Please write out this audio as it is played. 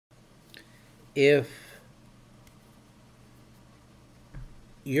If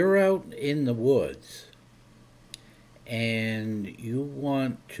you're out in the woods and you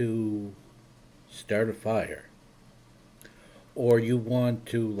want to start a fire, or you want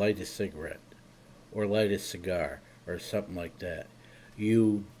to light a cigarette, or light a cigar, or something like that,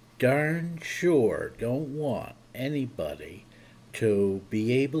 you darn sure don't want anybody to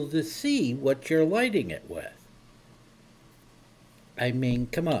be able to see what you're lighting it with. I mean,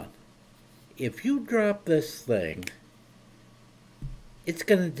 come on. If you drop this thing, it's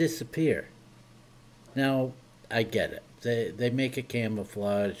going to disappear. Now, I get it. They make a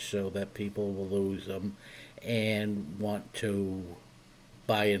camouflage so that people will lose them and want to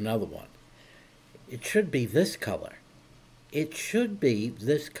buy another one. It should be this color. It should be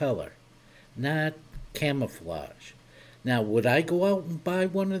this color, not camouflage. Now, would I go out and buy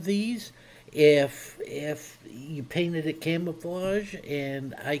one of these if you painted it camouflage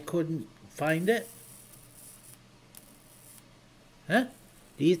and I couldn't find it? Huh?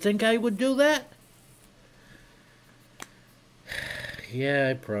 Do you think I would do that? Yeah,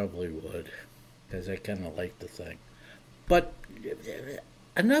 I probably would, because I kind of like the thing. But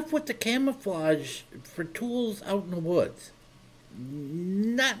enough with the camouflage for tools out in the woods.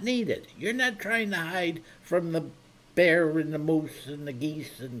 Not needed. You're not trying to hide from the bear and the moose and the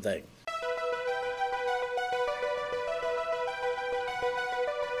geese and things.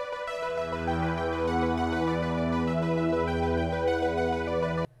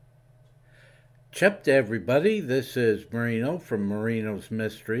 Chep to everybody, this is Marino from Marino's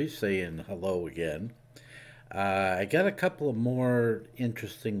Mysteries saying hello again. I got a couple of more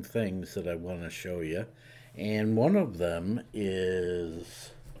interesting things that I want to show you, and one of them is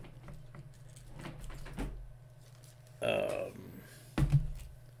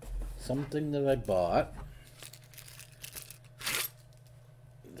something that I bought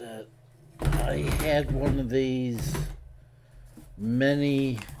that I had one of these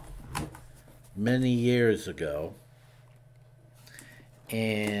many years ago,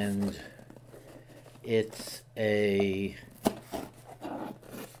 and it's a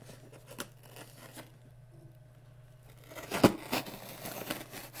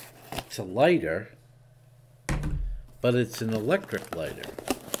lighter, but it's an electric lighter.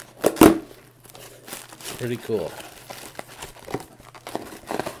 Pretty cool.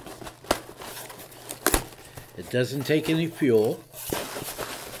 It doesn't take any fuel.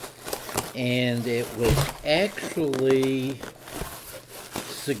 And it was actually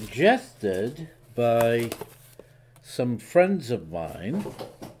suggested by some friends of mine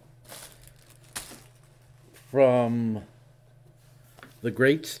from the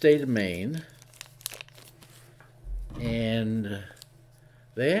great state of Maine, and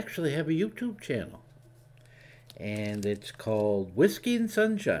they actually have a YouTube channel, and it's called Whiskey and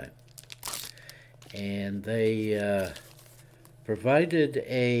Sunshine, and they provided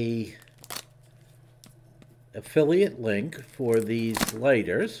a affiliate link for these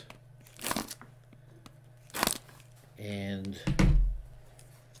lighters, and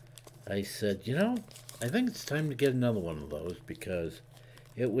I said, you know, I think it's time to get another one of those because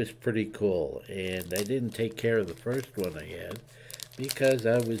it was pretty cool, and I didn't take care of the first one I had because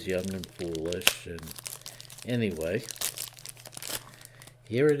I was young and foolish. And anyway,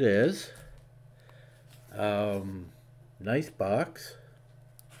 here it is. Nice box.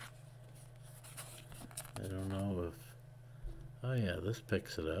 I don't know if... Oh yeah, this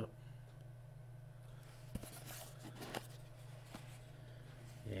picks it up.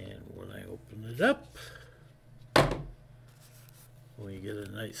 And when I open it up, we get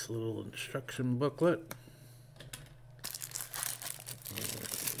a nice little instruction booklet.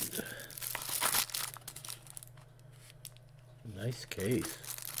 And nice case.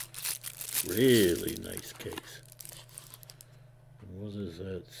 Really nice case. What does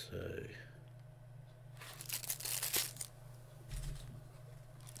that say?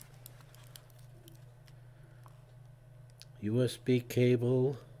 USB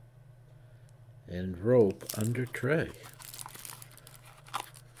cable and rope under tray.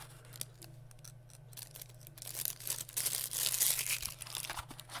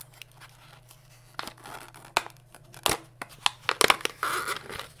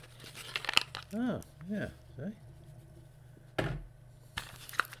 Oh, yeah, see?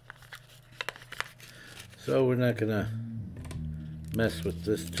 So we're not gonna mess with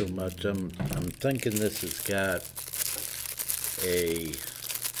this too much. I'm thinking this has got a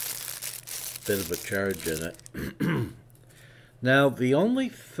bit of a charge in it. Now, the only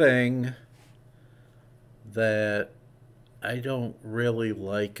thing that I don't really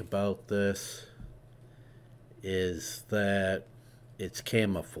like about this is that it's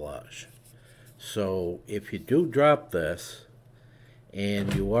camouflage. So if you do drop this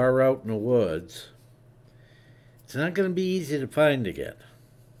and you are out in the woods, it's not going to be easy to find again.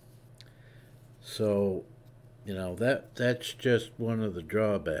 So, you know, that's just one of the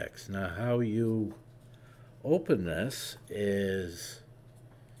drawbacks. Now, how you open this is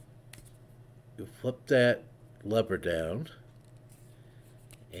you flip that lever down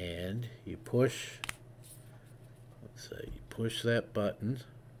and you push, let's say, you push that button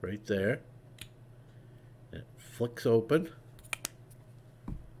right there. It flicks open.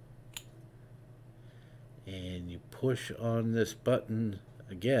 And you push on this button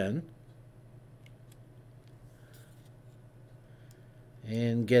again.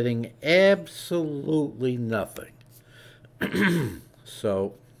 And getting absolutely nothing.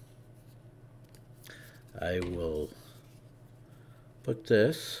 So I will put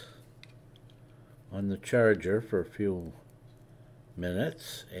this on the charger for a few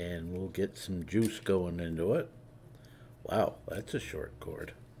minutes and we'll get some juice going into it. Wow, that's a short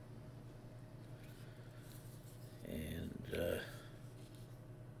cord. And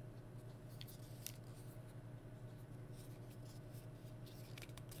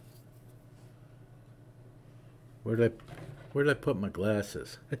where'd I put my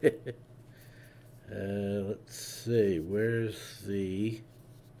glasses? Let's see, where's the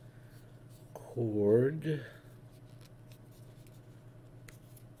cord?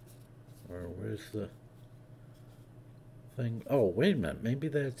 Or where's the thing? Oh, wait a minute, maybe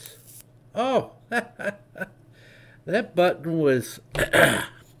that's... Oh! That button was...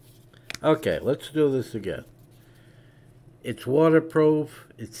 Okay, let's do this again. It's waterproof,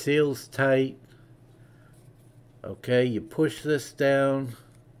 it seals tight. Okay, you push this down.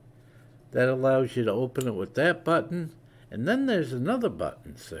 That allows you to open it with that button. And then there's another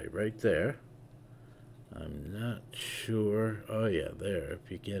button, say, right there. I'm not sure. Oh, yeah, there, if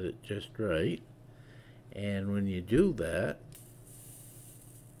you get it just right. And when you do that...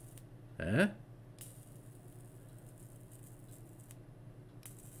 Huh?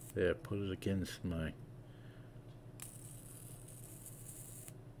 There, put it against my...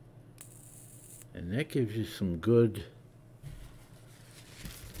 And that gives you some good...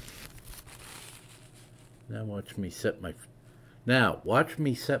 Now watch me set my... Now, watch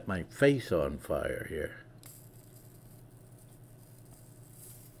me set my face on fire here.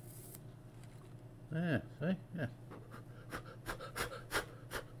 Yeah, see?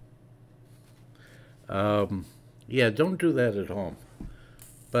 Yeah. Yeah, don't do that at home.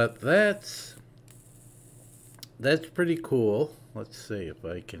 But that's pretty cool. Let's see if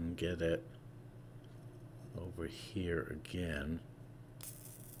I can get it over here again.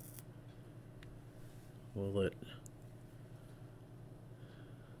 Will it?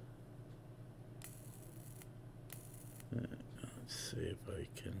 Let's see if I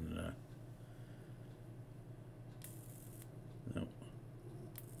can. No.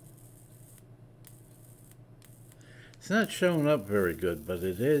 It's not showing up very good, but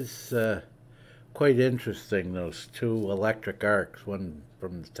it is quite interesting, those two electric arcs, one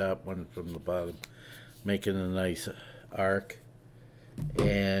from the top, one from the bottom, making a nice arc.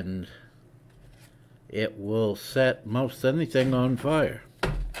 And it will set most anything on fire.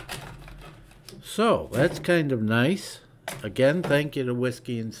 So, that's kind of nice. Again, thank you to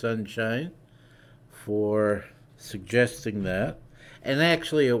Whiskey and Sunshine for suggesting that. And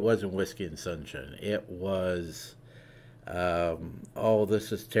actually, it wasn't Whiskey and Sunshine. It was... oh,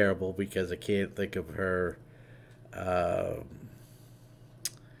 this is terrible because I can't think of her.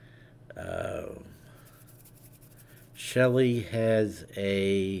 Shelley has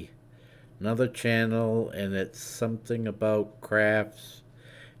another channel, and it's something about crafts.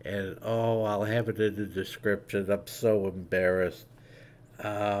 And oh, I'll have it in the description. I'm so embarrassed.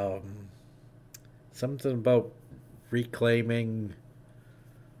 Something about reclaiming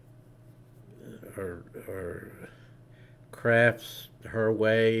or crafts her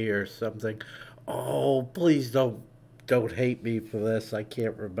way or something. Oh, please don't hate me for this. I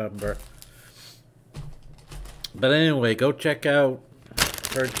can't remember. But anyway, go check out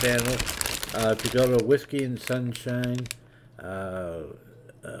her channel. If you go to Whiskey and Sunshine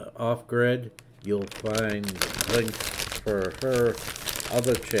Off Grid, you'll find links for her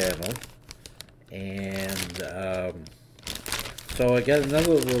other channel. And so I got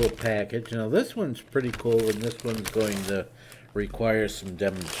another little package. Now this one's pretty cool, and this one's going to require some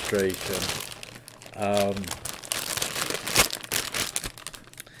demonstration.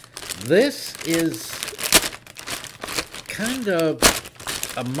 This is kind of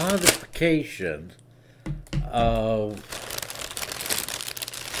a modification of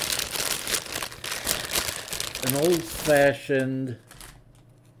an old-fashioned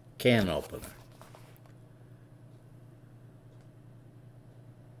can opener.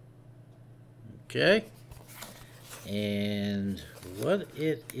 Okay. And what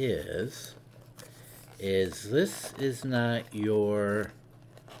it is this is not your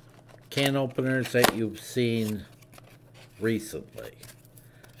can openers that you've seen recently.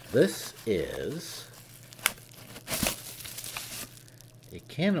 This is a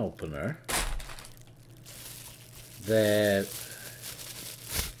can opener that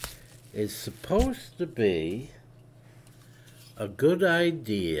is supposed to be a good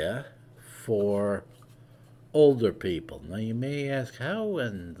idea for older people. Now you may ask, how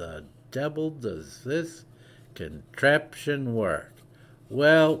in the devil does this contraption work?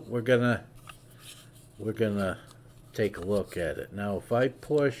 Well, we're gonna take a look at it. Now if I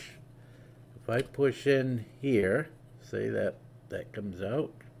push in here, say that comes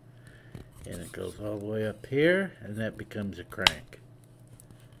out, and it goes all the way up here, and that becomes a crank.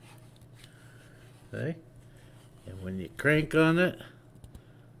 See? And when you crank on it,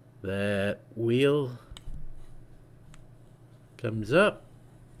 that wheel comes up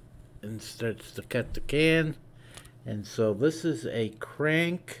and starts to cut the can. And so this is a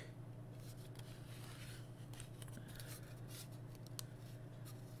crank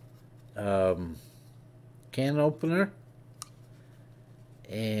can opener,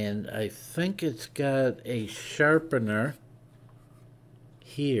 and I think it's got a sharpener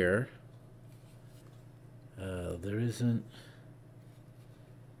here. There isn't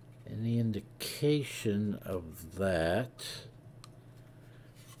any indication of that,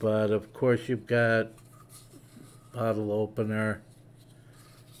 but of course you've got bottle opener,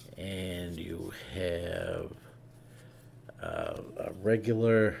 and you have a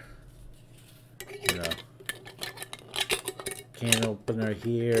regular, can opener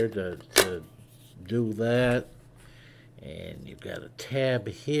here to do that, and you've got a tab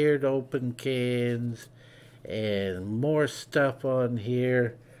here to open cans, and more stuff on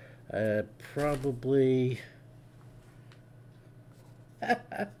here. Probably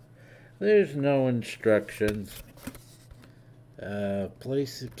there's no instructions.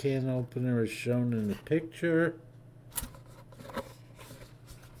 Place the can opener is shown in the picture,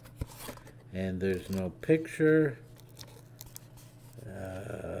 and there's no picture.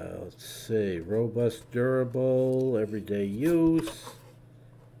 Let's see, robust, durable, everyday use.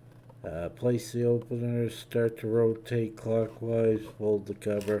 Place the opener, start to rotate clockwise, fold the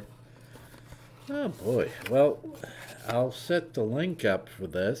cover. Oh boy, well, I'll set the link up for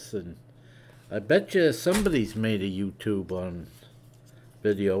this, and I bet you somebody's made a YouTube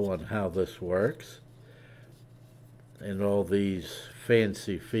video on how this works and all these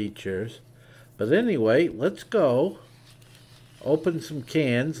fancy features. But anyway, let's go open some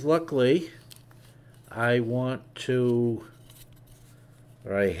cans. Luckily, I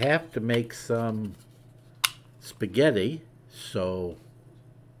have to make some spaghetti, so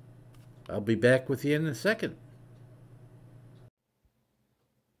I'll be back with you in a second.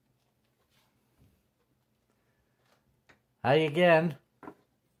 Hi again.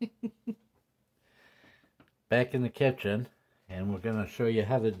 Back in the kitchen, and we're going to show you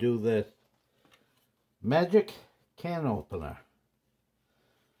how to do this magic can opener.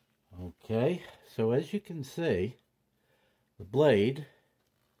 Okay, so as you can see, the blade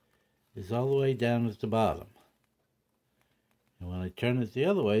is all the way down at the bottom. And when I turn it the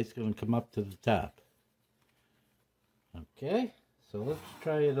other way, it's going to come up to the top. Okay, so let's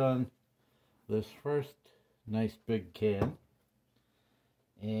try it on this first nice big can.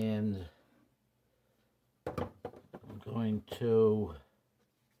 And I'm going to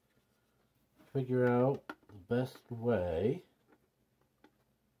figure out the best way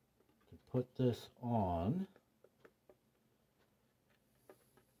to put this on.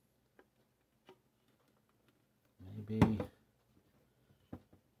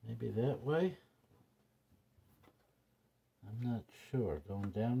 Maybe that way. I'm not sure. Going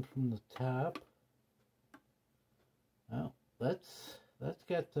down from the top. Well, that's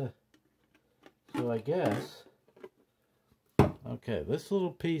got the, so I guess, okay, this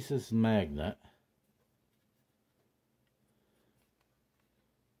little piece is the magnet.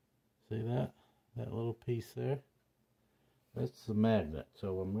 See that? That little piece there? That's the magnet.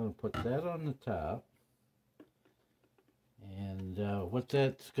 So I'm going to put that on the top. And what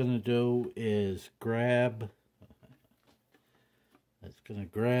that's going to do is grab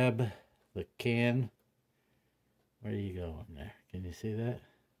the can. Where are you going there? Can you see that?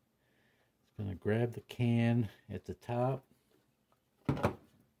 It's going to grab the can at the top. And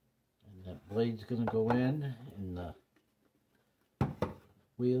that blade's going to go in, and the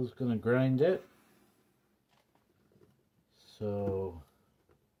wheel's going to grind it. So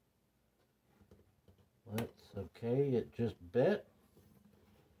that's okay, it just bit.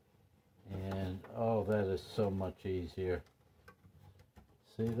 And oh, that is so much easier.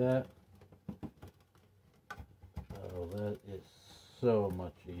 See that? Oh, that is so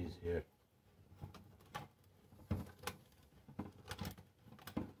much easier.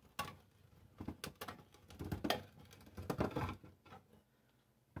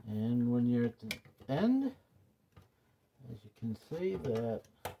 And when you're at the end, as you can see, that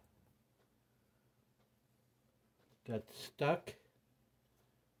got stuck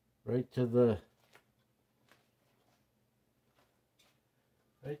right to the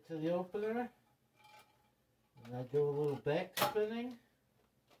opener. And I do a little back spinning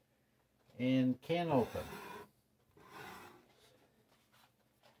and can open.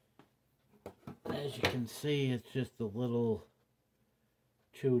 As you can see, it's just a little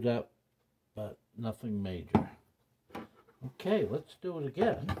chewed up, but nothing major. Okay, let's do it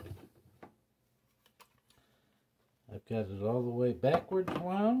again. I've got it all the way backwards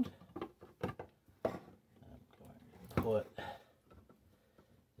wound. I'm going to put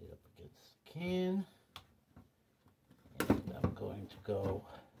it up against the can. And I'm going to go,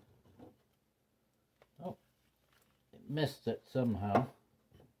 oh, it missed it somehow.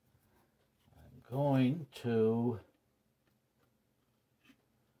 I'm going to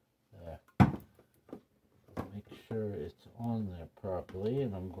make sure it's on there properly,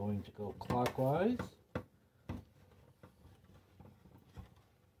 and I'm going to go clockwise.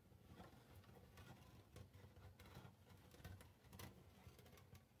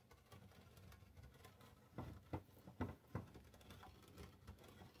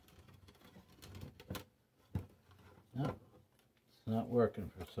 No, it's not working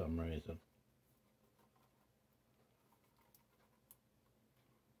for some reason.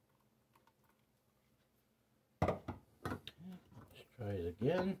 Let's try it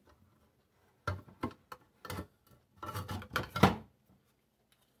again.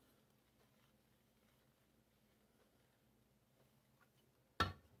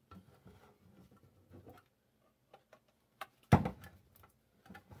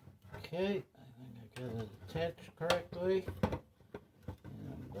 Okay, I think I got it attached correctly. And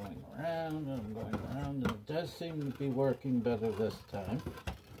I'm going around and I'm going around, and it does seem to be working better this time.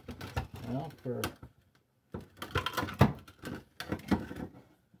 Well,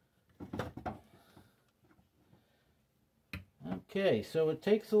 okay, so it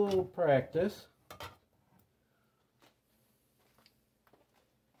takes a little practice.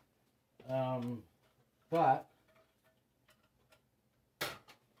 But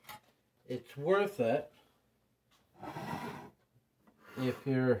it's worth it if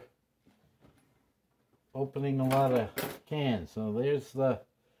you're opening a lot of cans. So there's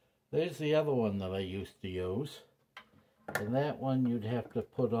the other one that I used to use. And that one you'd have to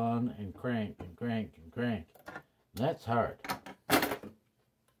put on and crank and crank and crank. And that's hard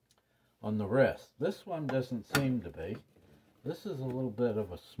on the wrist. This one doesn't seem to be. This is a little bit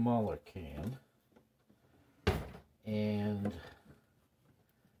of a smaller can. And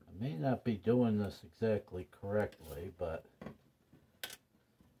I may not be doing this exactly correctly, but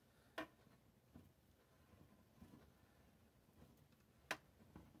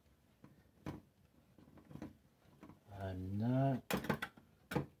I'm not.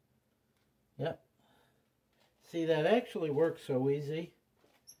 Yep. See, that actually works so easy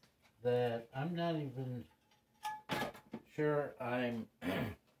that I'm not even sure I'm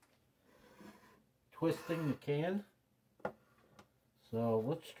twisting the can. So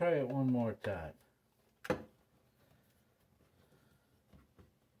let's try it one more time.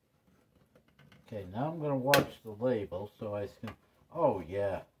 Okay, now I'm going to watch the label so I can... Oh,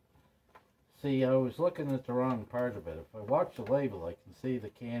 yeah. See, I was looking at the wrong part of it. If I watch the label, I can see the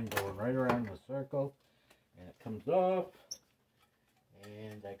can going right around the circle. And it comes off.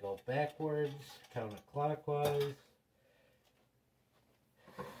 And I go backwards, counterclockwise.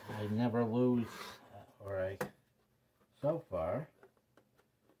 I never lose, or so far,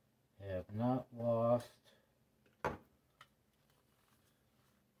 have not lost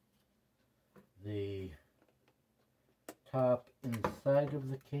the top inside of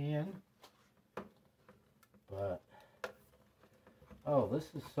the can, but oh, this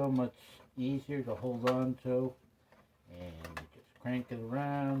is so much easier to hold on to, and you just crank it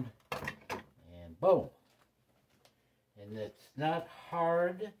around and boom. And it's not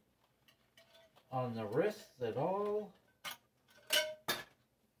hard on the wrists at all.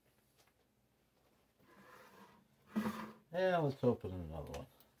 Yeah, let's open another one.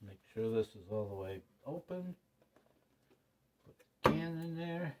 Make sure this is all the way open. Put the can in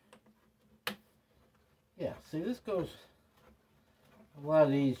there. Yeah, see, this goes a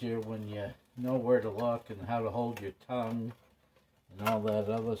lot easier when you know where to look and how to hold your tongue and all that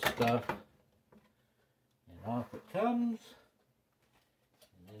other stuff. And off it comes,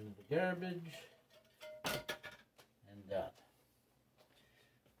 and into the garbage, and done.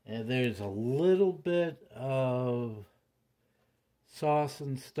 And there's a little bit of sauce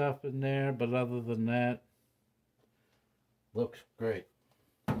and stuff in there, but other than that, looks great.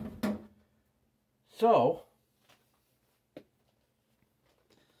 So, let's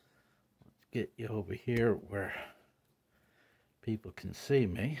get you over here where people can see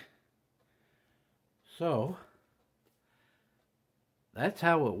me. So, that's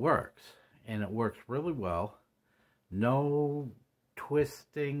how it works, and it works really well. No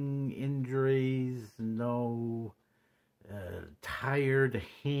twisting injuries, no tired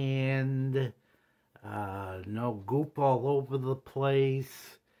hand, no goop all over the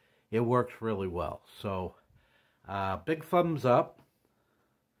place. It works really well. So, big thumbs up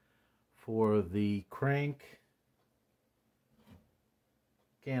for the crank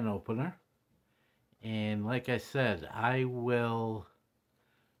can opener. And like I said, I will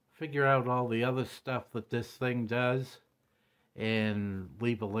figure out all the other stuff that this thing does and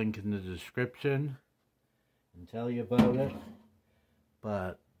leave a link in the description and tell you about it.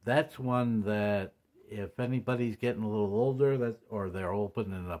 But that's one that if anybody's getting a little older, or they're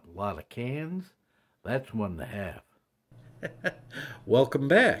opening up a lot of cans, that's one to have. Welcome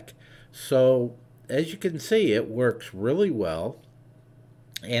back. So, as you can see, it works really well.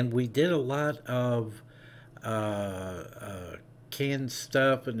 And we did a lot of canned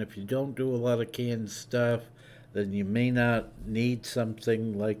stuff. And if you don't do a lot of canned stuff, then you may not need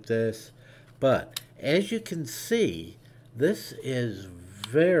something like this. But, as you can see, this is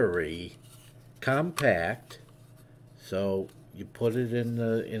very compact, so you put it in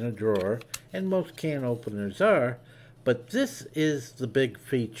a drawer, and most can openers are, but this is the big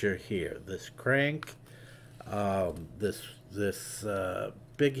feature here. This crank, this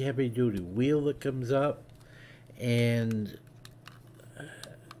big heavy duty wheel that comes up, and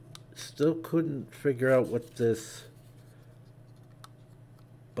still couldn't figure out what this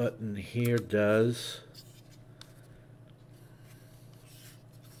button here does.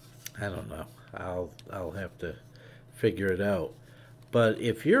 I don't know. I'll have to figure it out. But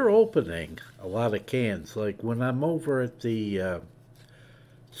if you're opening a lot of cans, like when I'm over at the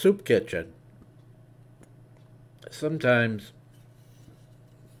soup kitchen, sometimes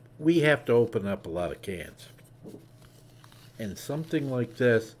we have to open up a lot of cans. And something like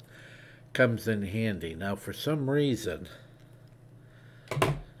this comes in handy. Now, for some reason,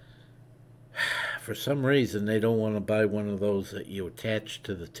 they don't want to buy one of those that you attach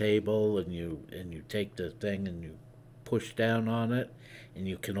to the table, and you take the thing and you push down on it, and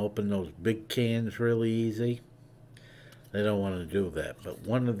you can open those big cans really easy. They don't want to do that. But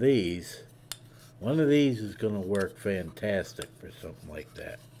one of these is going to work fantastic for something like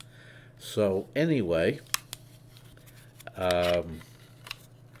that. So anyway, I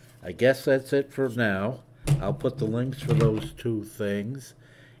guess that's it for now. I'll put the links for those two things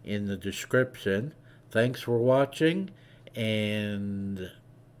in the description. Thanks for watching, and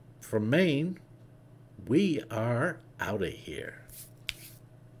from Maine, we are out of here.